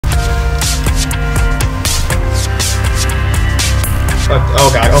fuck?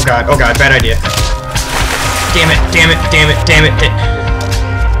 Oh god, oh god, oh god, bad idea. Damn it, damn it, damn it, damn it.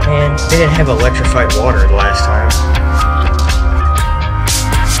 Man, they didn't have electrified water the last time.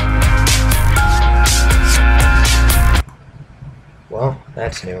 Well,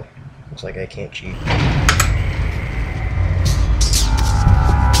 that's new. Looks like I can't cheat.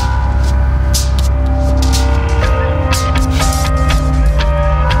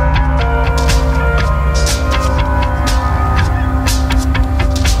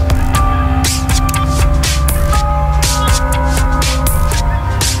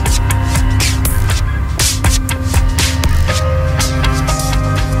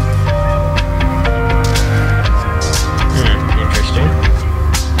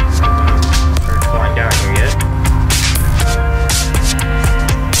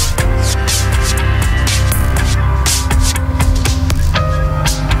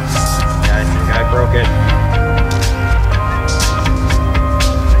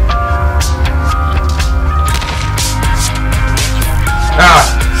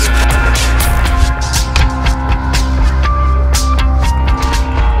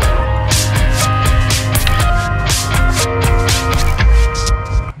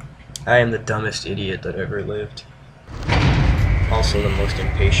 I am the dumbest idiot that ever lived. Also the most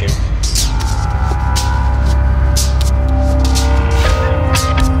impatient.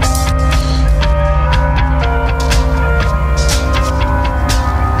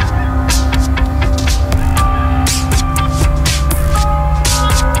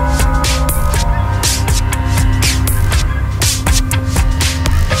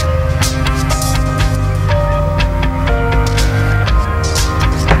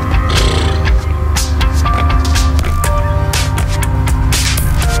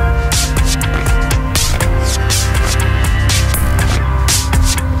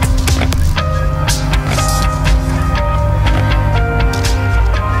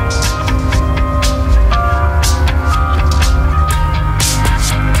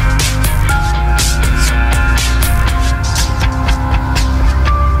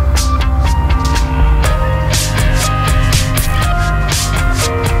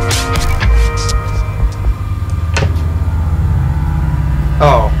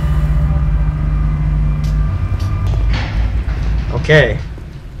 Oh. Okay.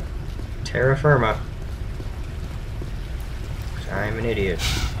 Terra firma. I'm an idiot.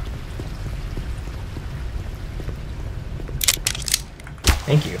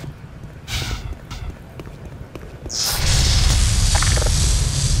 Thank you.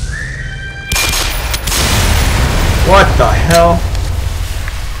 What the hell?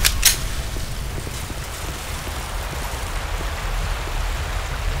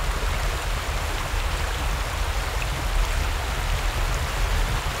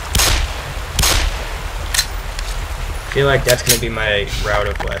 I feel like that's going to be my route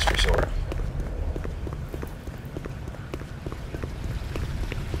of last resort.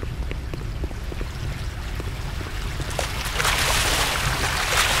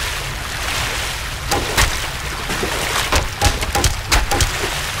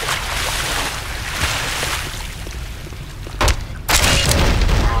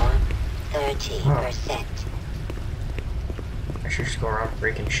 Power 30%. I should just go around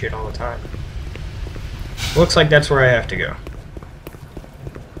breaking shit all the time. Looks like that's where I have to go.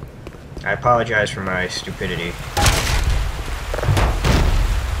 I apologize for my stupidity.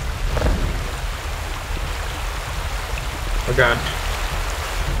 Oh god.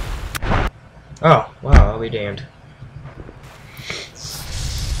 Oh, wow, I'll be damned.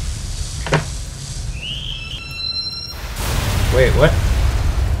 Wait, what?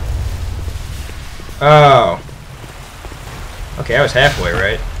 Oh. Okay, I was halfway,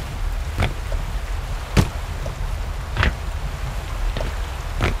 right?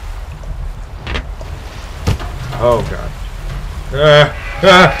 Oh god.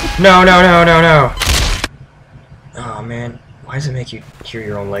 No, no, no, no, no. Oh man, why does it make you hear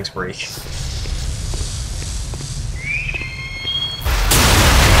your own legs break?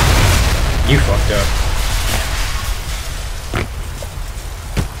 You fucked up.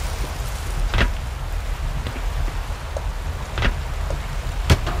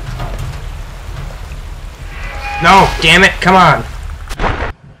 No, damn it, come on.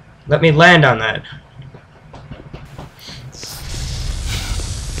 Let me land on that.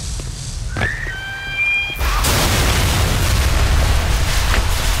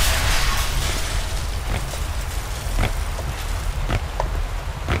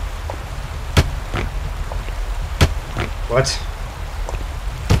 What?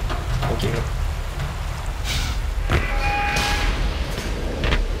 Thank you.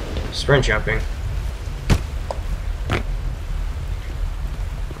 Sprint jumping.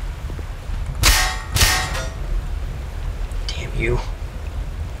 you.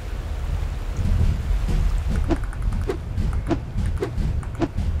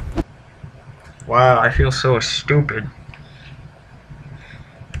 Wow, I feel so stupid.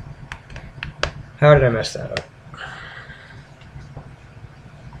 How did I mess that up?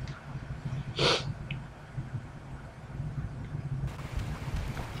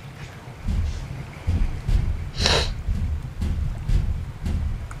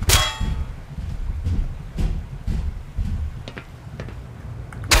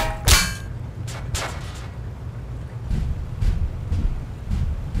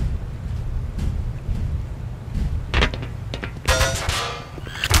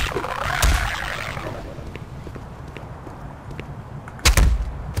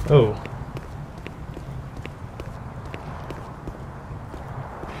 Oh.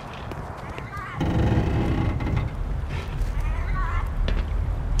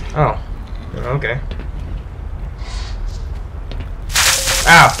 Oh. Okay.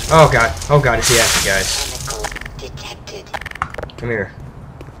 Ow! Oh god. Oh god, is he after you guys? Detected. Come here.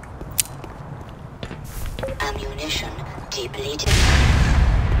 Ammunition depleted.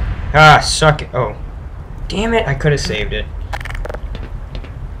 Ah, suck it. Oh. Damn it, I could have saved it.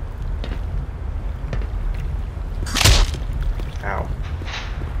 Ow.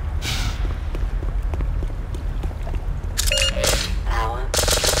 Power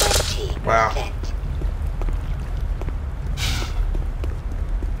 20%. Wow.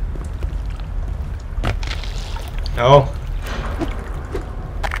 No.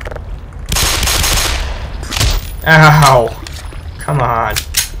 Ow. Come on.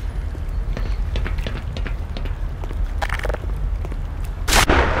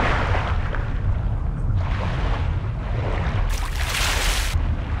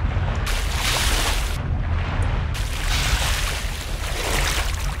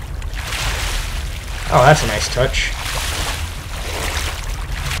 Oh, that's a nice touch.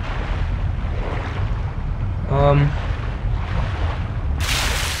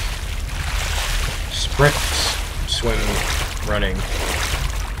 Sprint, swim, running.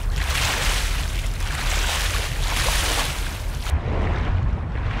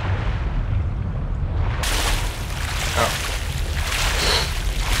 Oh.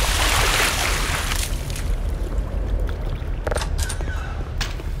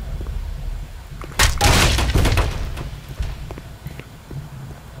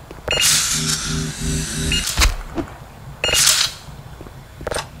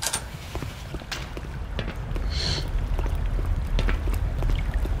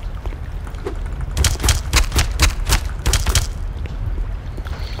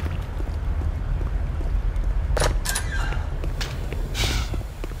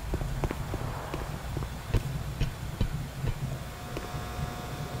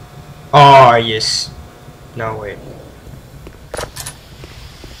 Oh, yes. No, wait.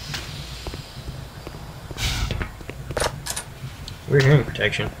 Weird hearing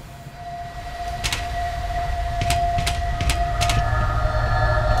protection.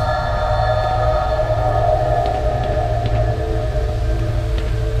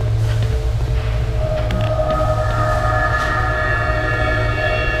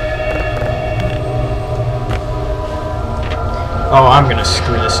 Oh, I'm gonna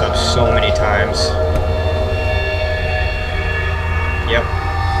screw this up so many times. Yep.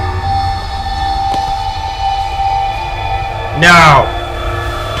 No!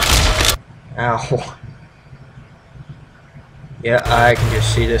 Ow. Yeah, I can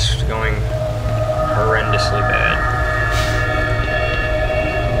just see this going horrendously bad.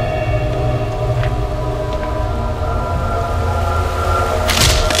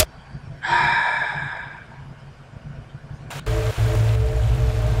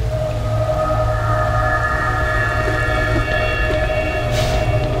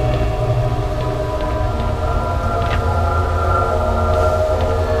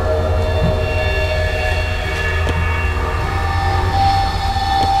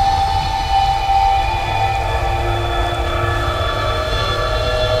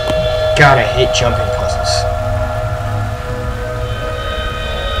 God, I hate jumping puzzles.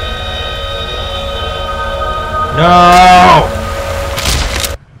 No!